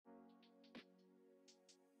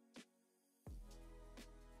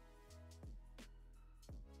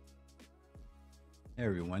Hey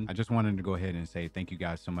everyone, I just wanted to go ahead and say thank you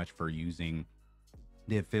guys so much for using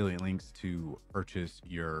the affiliate links to purchase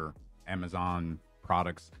your Amazon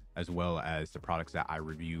products as well as the products that I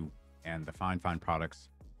review and the Fine products,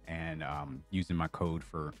 and using my code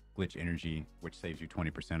for Glitch Energy, which saves you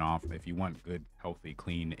 20% off. If you want good, healthy,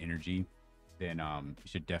 clean energy, then you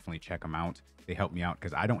should definitely check them out. They help me out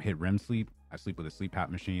because I don't hit REM sleep. I sleep with a sleep app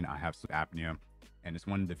machine. I have sleep apnea, and it's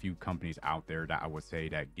one of the few companies out there that I would say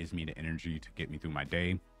that gives me the energy to get me through my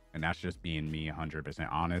day. And that's just being me 100%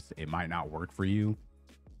 honest. It might not work for you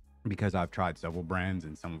because I've tried several brands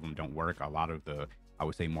and some of them don't work. A lot of the, I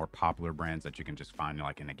would say, more popular brands that you can just find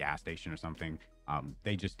like in a gas station or something,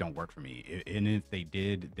 they just don't work for me. And if they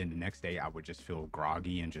did, then the next day I would just feel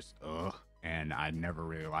groggy and just ugh. And I never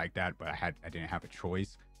really liked that, but I didn't have a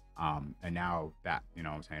choice. And now that, you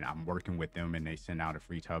know what I'm saying, I'm working with them and they send out a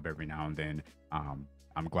free tub every now and then.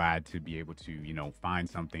 I'm glad to be able to, find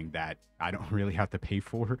something that I don't really have to pay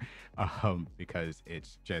for, because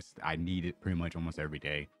it's just, I need it pretty much almost every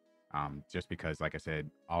day. Just because, like I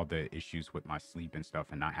said, all the issues with my sleep and stuff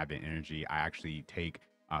and not having energy, I actually take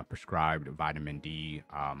prescribed vitamin D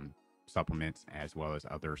supplements as well as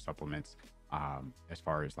other supplements, as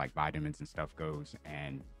far as like vitamins and stuff goes.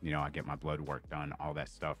 And, I get my blood work done, all that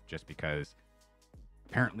stuff, just because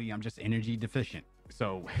apparently I'm just energy deficient.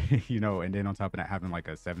 So, and then on top of that, having like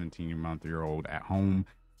a 17-month-year-old at home,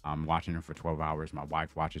 watching her for 12 hours. My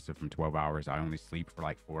wife watches it from 12 hours. I only sleep for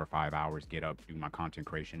like 4 or 5 hours, get up, do my content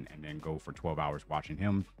creation, and then go for 12 hours watching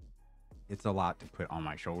him. It's a lot to put on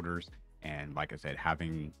my shoulders. And like I said,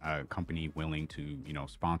 having a company willing to,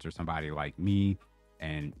 sponsor somebody like me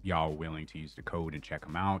and y'all willing to use the code and check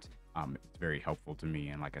them out, it's very helpful to me.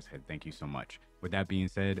 And like I said, thank you so much. With that being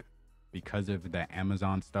said, because of the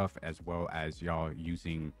Amazon stuff, as well as y'all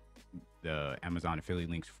using the Amazon affiliate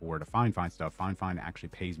links for the Fine stuff, Fine actually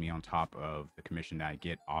pays me on top of the commission that I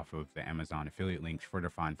get off of the Amazon affiliate links for the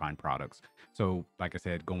Fine products. So like I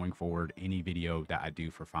said, going forward, any video that I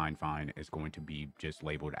do for Fine is going to be just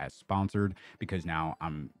labeled as sponsored, because now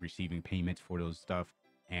I'm receiving payments for those stuff.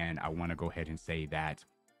 And I want to go ahead and say that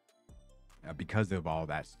because of all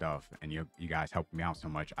that stuff and you guys helped me out so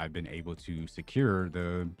much, I've been able to secure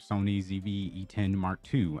the Sony ZV E10 Mark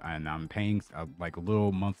II, and I'm paying like a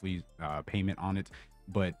little monthly payment on it.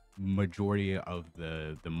 But majority of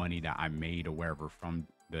the money that I made or wherever from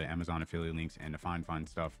the Amazon affiliate links and the Fine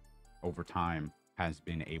stuff over time has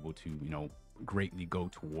been able to, greatly go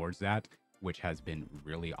towards that, which has been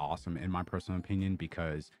really awesome in my personal opinion,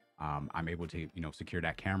 because I'm able to, secure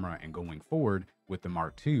that camera. And going forward with the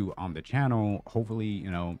Mark II on the channel, hopefully,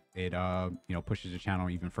 it, pushes the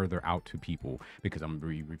channel even further out to people, because I'm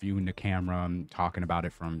reviewing the camera, I'm talking about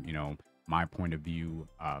it from, my point of view,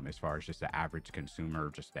 as far as just the average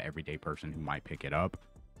consumer, just the everyday person who might pick it up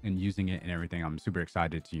and using it and everything. I'm super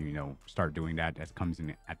excited to, start doing that. That comes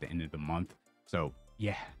in at the end of the month. So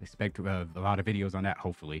yeah, expect a lot of videos on that,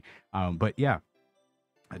 hopefully. But yeah,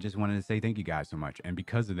 I just wanted to say thank you guys so much. And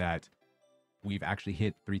because of that, we've actually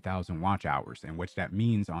hit 3,000 watch hours. And what that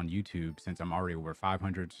means on YouTube, since I'm already over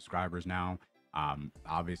 500 subscribers now,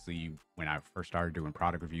 obviously, when I first started doing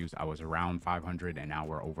product reviews, I was around 500, and now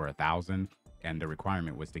we're over 1,000. And the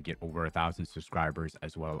requirement was to get over 1,000 subscribers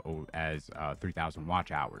as well as 3,000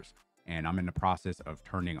 watch hours. And I'm in the process of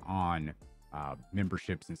turning on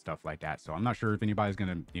memberships and stuff like that. So I'm not sure if anybody's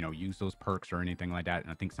gonna, use those perks or anything like that.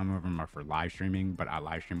 And I think some of them are for live streaming, but I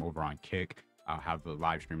live stream over on Kick. I'll have the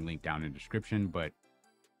live stream link down in the description, but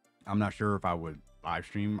I'm not sure if I would live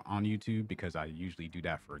stream on YouTube, because I usually do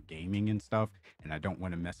that for gaming and stuff. And I don't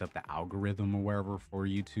want to mess up the algorithm or wherever for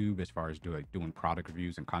YouTube as far as doing product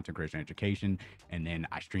reviews and content creation education. And then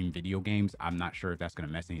I stream video games. I'm not sure if that's going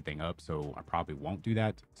to mess anything up. So I probably won't do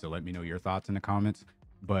that. So let me know your thoughts in the comments.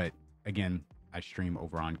 But again, I stream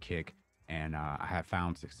over on Kick, and I have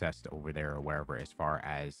found success over there or wherever, as far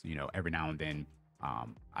as, every now and then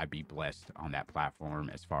I'd be blessed on that platform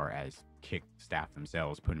as far as Kick staff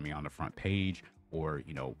themselves putting me on the front page, or,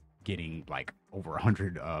 getting like over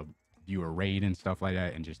 100 viewer rate and stuff like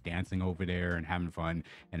that, and just dancing over there and having fun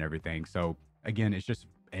and everything. So again, it's just,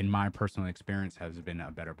 in my personal experience, has been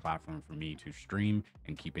a better platform for me to stream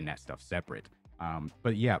and keeping that stuff separate.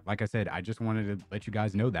 But yeah, like I said, I just wanted to let you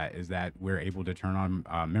guys know that we're able to turn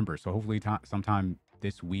on members. So hopefully sometime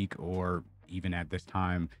this week, or even at this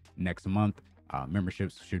time next month,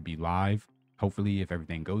 memberships should be live. Hopefully, if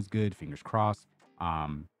everything goes good, fingers crossed.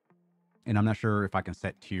 And I'm not sure if I can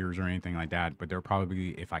set tiers or anything like that, but there'll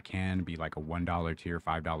probably, if I can, be like a $1 tier,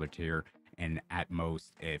 $5 tier, And at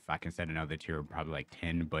most, if I can set another tier, probably like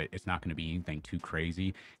 10, but it's not going to be anything too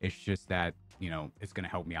crazy. It's just that, it's going to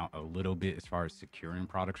help me out a little bit as far as securing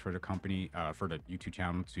products for the company, for the YouTube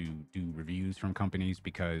channel to do reviews from companies,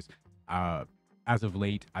 because uh, as of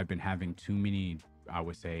late, I've been having too many, I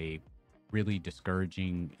would say, really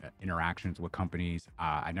discouraging interactions with companies.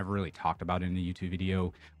 I never really talked about it in the YouTube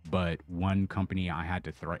video, but one company I had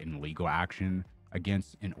to threaten legal action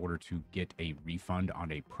against in order to get a refund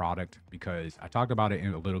on a product, because I talked about it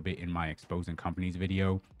in a little bit in my exposing companies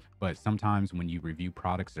video. But sometimes when you review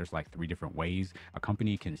products, there's like three different ways. A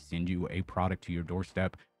company can send you a product to your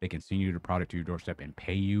doorstep. They can send you the product to your doorstep and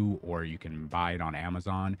pay you, or you can buy it on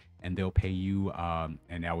Amazon and they'll pay you.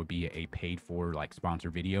 And that would be a paid for like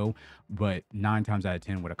sponsor video. But 9 times out of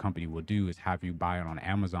 10, what a company will do is have you buy it on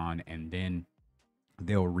Amazon, and then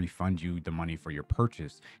they'll refund you the money for your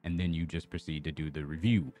purchase, and then you just proceed to do the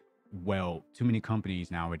review. Well, too many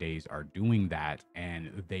companies nowadays are doing that,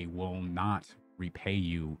 and they will not repay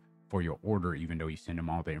you for your order, even though you send them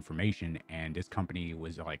all the information. And this company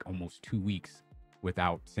was like almost 2 weeks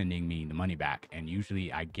without sending me the money back. And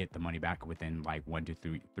usually I get the money back within like 1 to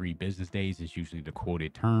 3 business days is usually the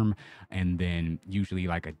quoted term. And then usually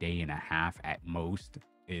like a day and a half at most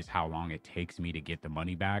is how long it takes me to get the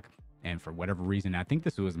money back. And for whatever reason, I think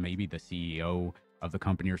this was maybe the CEO of the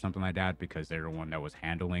company or something like that, because they're the one that was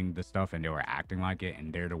handling the stuff and they were acting like it.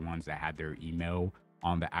 And they're the ones that had their email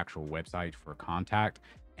on the actual website for contact.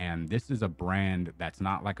 And this is a brand that's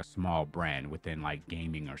not like a small brand within like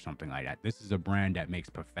gaming or something like that. This is a brand that makes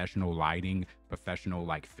professional lighting, professional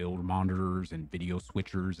like field monitors and video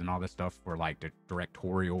switchers and all this stuff for like the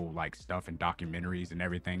directorial like stuff and documentaries and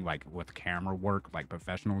everything, like with camera work, like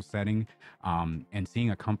professional setting. And seeing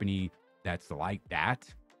a company that's like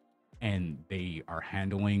that, and they are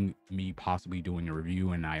handling me possibly doing a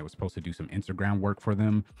review, and I was supposed to do some Instagram work for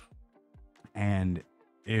them, and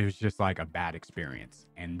it was just like a bad experience.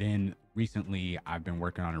 And then recently I've been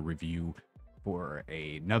working on a review for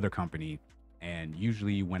another company, and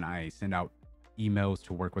usually when I send out emails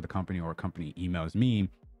to work with a company or a company emails me,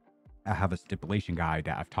 I have a stipulation guide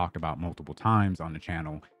that I've talked about multiple times on the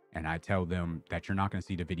channel, and I tell them that you're not going to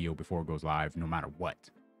see the video before it goes live no matter what.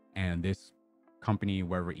 And this company,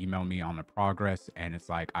 wherever, emailed me on the progress, and it's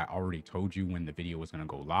like, I already told you when the video was going to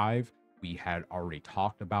go live. We had already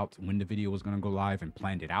talked about when the video was going to go live and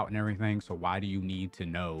planned it out and everything. So why do you need to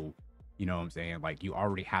know? You know what I'm saying? Like, you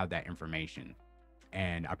already have that information.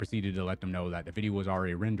 And I proceeded to let them know that the video was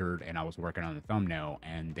already rendered and I was working on the thumbnail.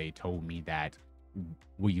 And they told me that,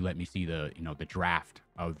 will you let me see the, the draft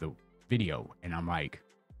of the video? And I'm like,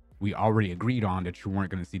 we already agreed on that you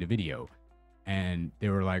weren't going to see the video. And they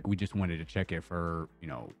were like, we just wanted to check it for,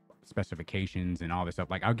 specifications and all this stuff.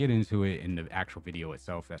 Like, I'll get into it in the actual video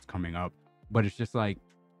itself that's coming up, but it's just like,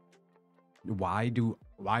 why do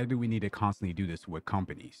we need to constantly do this with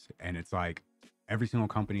companies? And it's like, every single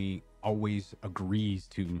company always agrees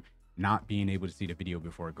to not being able to see the video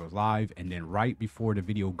before it goes live, and then right before the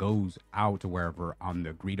video goes out to wherever on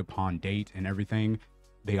the agreed upon date and everything,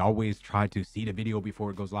 they always try to see the video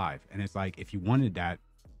before it goes live. And it's like, if you wanted that,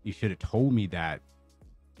 you should have told me that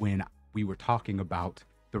when we were talking about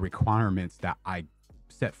the requirements that I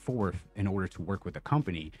set forth in order to work with a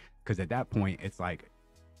company. Because at that point, it's like,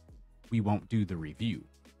 we won't do the review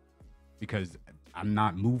because I'm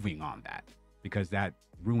not moving on that, because that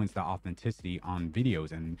ruins the authenticity on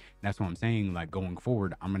videos. And that's what I'm saying. Like, going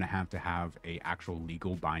forward, I'm going to have a actual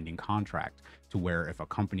legal binding contract to where if a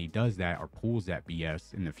company does that or pulls that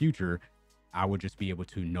BS in the future, I would just be able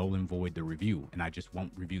to null and void the review, and I just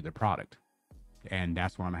won't review the product. And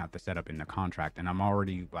that's what I'm gonna have to set up in the contract. And I'm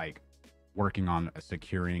already like working on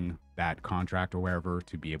securing that contract or wherever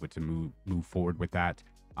to be able to move forward with that.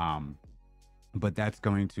 But that's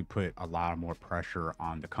going to put a lot more pressure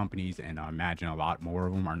on the companies, and I imagine a lot more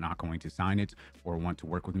of them are not going to sign it or want to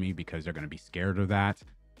work with me because they're going to be scared of that.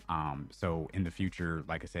 So in the future,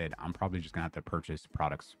 like I said, I'm probably just gonna have to purchase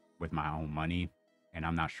products with my own money, and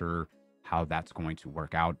I'm not sure how that's going to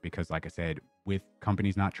work out, because like I said, with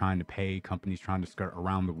companies not trying to pay, companies trying to skirt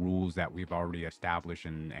around the rules that we've already established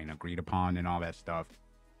and agreed upon and all that stuff,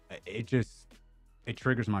 it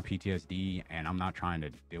triggers my PTSD, and I'm not trying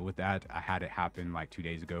to deal with that. I had it happen like 2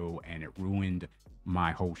 days ago, and it ruined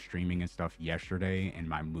my whole streaming and stuff yesterday and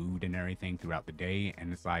my mood and everything throughout the day.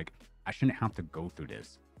 And it's like, I shouldn't have to go through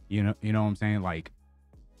this. You know what I'm saying? Like,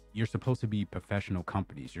 you're supposed to be professional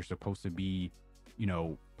companies. You're supposed to be,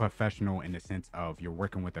 professional in the sense of you're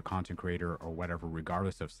working with a content creator or whatever,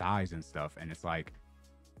 regardless of size and stuff. And it's like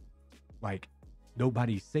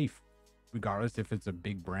nobody's safe, regardless if it's a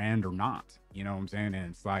big brand or not. You know what I'm saying?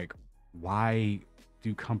 And it's like, why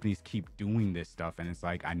do companies keep doing this stuff? And it's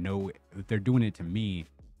like, I know that they're doing it to me,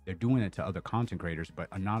 they're doing it to other content creators, but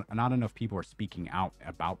not enough people are speaking out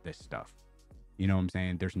about this stuff. You know what I'm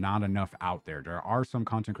saying? There's not enough out there. There are some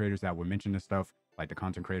content creators that would mention this stuff, like the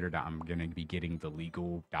content creator that I'm going to be getting the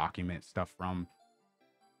legal document stuff from.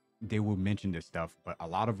 They will mention this stuff, but a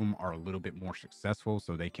lot of them are a little bit more successful,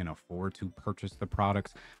 so they can afford to purchase the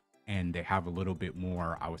products, and they have a little bit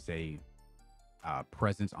more, I would say,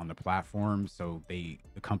 presence on the platform. So the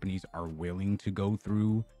companies are willing to go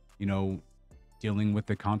through, you know, dealing with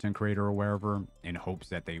the content creator or wherever, in hopes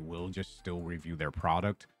that they will just still review their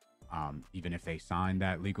product, even if they sign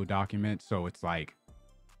that legal document. So it's like,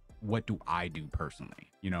 what do I do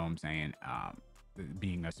personally? You know what I'm saying?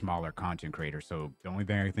 Being a smaller content creator. So the only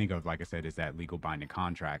thing I think of, like I said, is that legal binding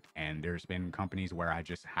contract. And there's been companies where I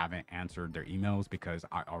just haven't answered their emails because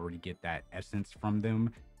I already get that essence from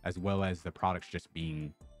them, as well as the products just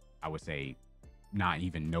being, I would say, not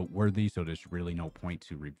even noteworthy. So there's really no point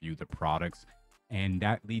to review the products. And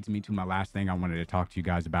that leads me to my last thing I wanted to talk to you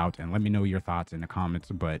guys about. And let me know your thoughts in the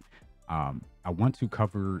comments. But I want to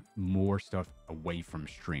cover more stuff away from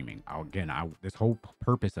streaming. This whole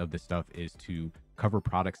purpose of this stuff is to cover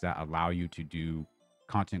products that allow you to do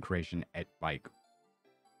content creation at like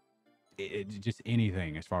just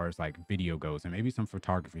anything as far as like video goes, and maybe some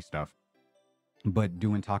photography stuff, but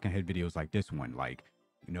doing talking head videos like this one, like,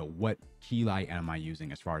 you know, what key light am I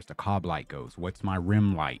using as far as the cob light goes? What's my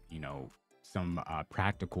rim light? You know, some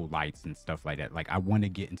practical lights and stuff like that. Like, I want to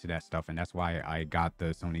get into that stuff, and that's why I got the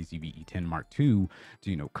Sony ZV-E10 Mark II to,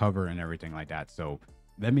 you know, cover and everything like that. So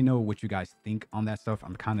let me know what you guys think on that stuff.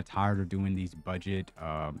 I'm kind of tired of doing these budget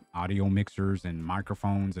audio mixers and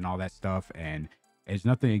microphones and all that stuff. And it's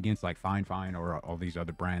nothing against like Fine or all these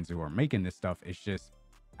other brands who are making this stuff. It's just,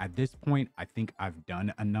 at this point, I think I've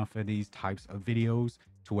done enough of these types of videos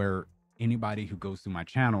to where anybody who goes through my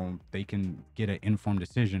channel, they can get an informed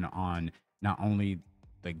decision on not only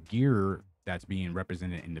the gear that's being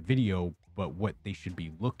represented in the video, but what they should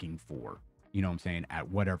be looking for, you know what I'm saying, at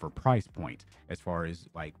whatever price point, as far as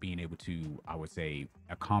like being able to, I would say,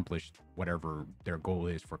 accomplish whatever their goal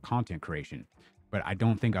is for content creation. But I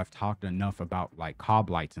don't think I've talked enough about like cob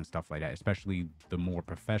lights and stuff like that, especially the more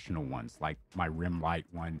professional ones, like my rim light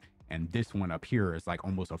one. And this one up here is like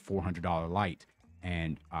almost a $400 light.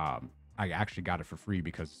 And I actually got it for free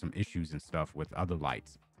because of some issues and stuff with other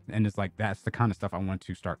lights. And it's like, that's the kind of stuff I want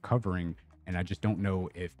to start covering. And I just don't know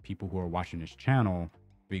if people who are watching this channel,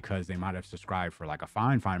 because they might have subscribed for like a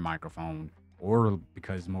fine microphone, or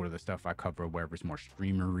because more of the stuff I cover, wherever it's more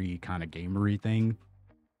streamery kind of gamery thing.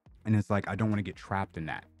 And it's like, I don't want to get trapped in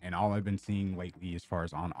that. And all I've been seeing lately as far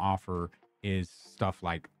as on offer is stuff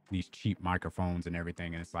like these cheap microphones and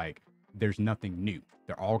everything. And it's like, there's nothing new.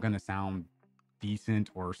 They're all going to sound decent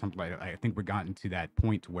or something like that. I think we've gotten to that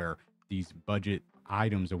point where these budget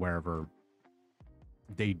items or wherever,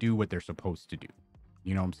 they do what they're supposed to do.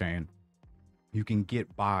 You know what I'm saying? You can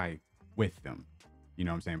get by with them, you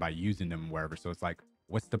know what I'm saying, by using them wherever. So it's like,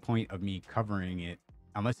 what's the point of me covering it?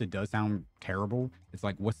 Unless it does sound terrible, it's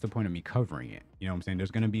like, what's the point of me covering it? You know what I'm saying?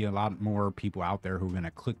 There's going to be a lot more people out there who are going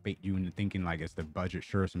to clickbait you into thinking like it's the budget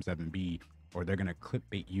Shure SM7B, or they're going to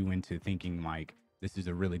clickbait you into thinking like this is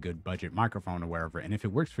a really good budget microphone or wherever. And if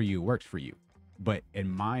it works for you, it works for you. But in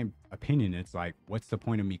my opinion, it's like, what's the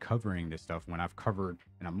point of me covering this stuff when I've covered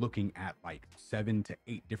and I'm looking at like 7 to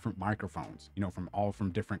 8 different microphones, you know,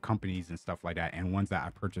 from different companies and stuff like that, and ones that I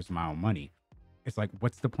purchased my own money. It's like,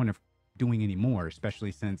 what's the point of doing any more,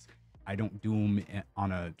 especially since I don't do them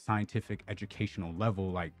on a scientific educational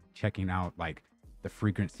level, like checking out like the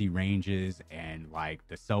frequency ranges and like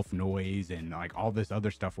the self noise and like all this other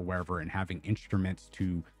stuff or wherever, and having instruments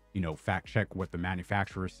to, you know, fact check what the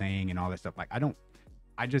manufacturer is saying and all that stuff. Like, I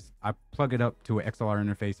plug it up to an XLR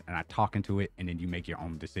interface and I talk into it, and then you make your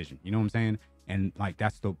own decision. You know what I'm saying? And like,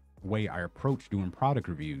 that's the way I approach doing product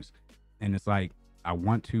reviews. And it's like, I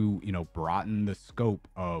want to, you know, broaden the scope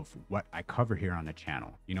of what I cover here on the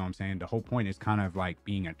channel. You know what I'm saying? The whole point is kind of like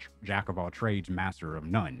being a jack of all trades, master of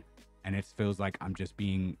none. And it feels like I'm just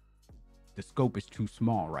being, the scope is too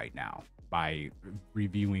small right now by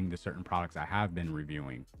reviewing the certain products I have been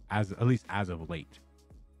reviewing, at least as of late.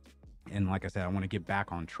 And like I said, I want to get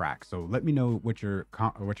back on track. So let me know what your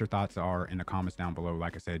thoughts are in the comments down below.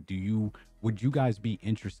 Like I said, would you guys be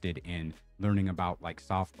interested in learning about like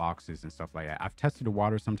soft boxes and stuff like that? I've tested the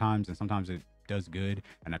water sometimes, and sometimes it does good.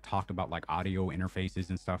 And I talked about like audio interfaces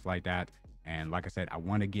and stuff like that. And like I said, I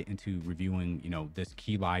want to get into reviewing, you know, this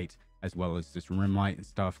key light as well as this rim light and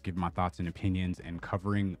stuff, give my thoughts and opinions, and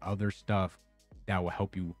covering other stuff that will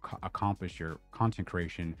help you accomplish your content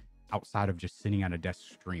creation outside of just sitting at a desk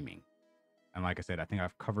streaming. And like I said, I think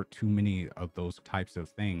I've covered too many of those types of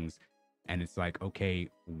things. And it's like, okay,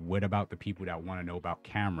 what about the people that want to know about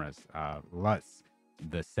cameras, LUTs,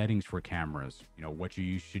 the settings for cameras, what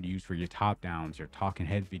should use for your top downs, your talking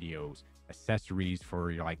head videos, accessories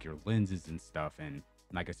for your, like your lenses and stuff. And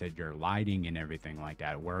like I said, your lighting and everything like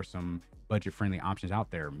that. Where are some budget friendly options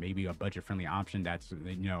out there? Maybe a budget friendly option that's,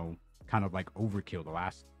 kind of like overkill, the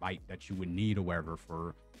last light that you would need or whatever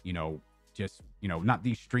for, just, not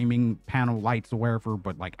these streaming panel lights or wherever,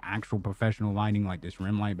 but like actual professional lighting, like this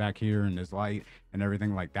rim light back here and this light and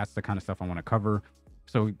everything. Like that's the kind of stuff I want to cover.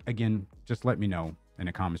 So again, just let me know in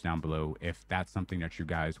the comments down below if that's something that you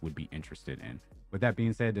guys would be interested in. With that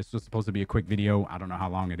being said, this was supposed to be a quick video. I don't know how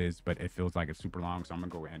long it is, but it feels like it's super long. So I'm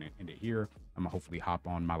gonna go ahead and end it here. I'm gonna hopefully hop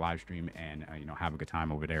on my live stream and, have a good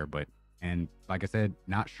time over there. And like I said,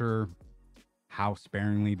 not sure how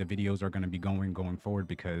sparingly the videos are going to be going forward,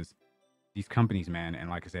 because these companies, man, and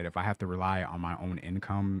like I said, if I have to rely on my own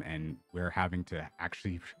income and we're having to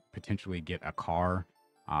actually potentially get a car,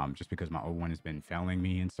 just because my old one has been failing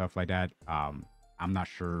me and stuff like that, I'm not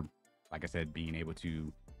sure, like I said, being able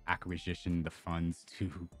to acquisition the funds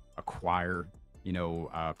to acquire,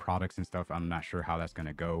 products and stuff, I'm not sure how that's going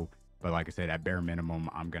to go. But like I said, at bare minimum,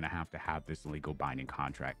 I'm going to have this legal binding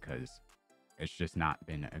contract, because it's just not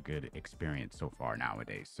been a good experience so far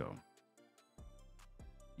nowadays. So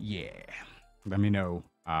yeah, let me know,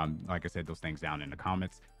 like I said, those things down in the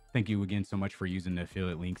comments. Thank you again so much for using the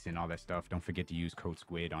affiliate links and all that stuff. Don't forget to use code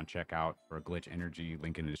SQUID on checkout for Glitch Energy,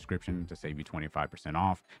 link in the description, to save you 25%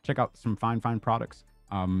 off. Check out some fine products,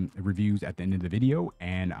 reviews at the end of the video,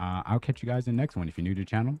 and I'll catch you guys in the next one. If you're new to the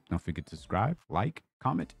channel, don't forget to subscribe, like,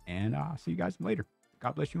 comment, and see you guys later.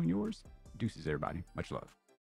 God bless you and yours. Deuces, everybody. Much love.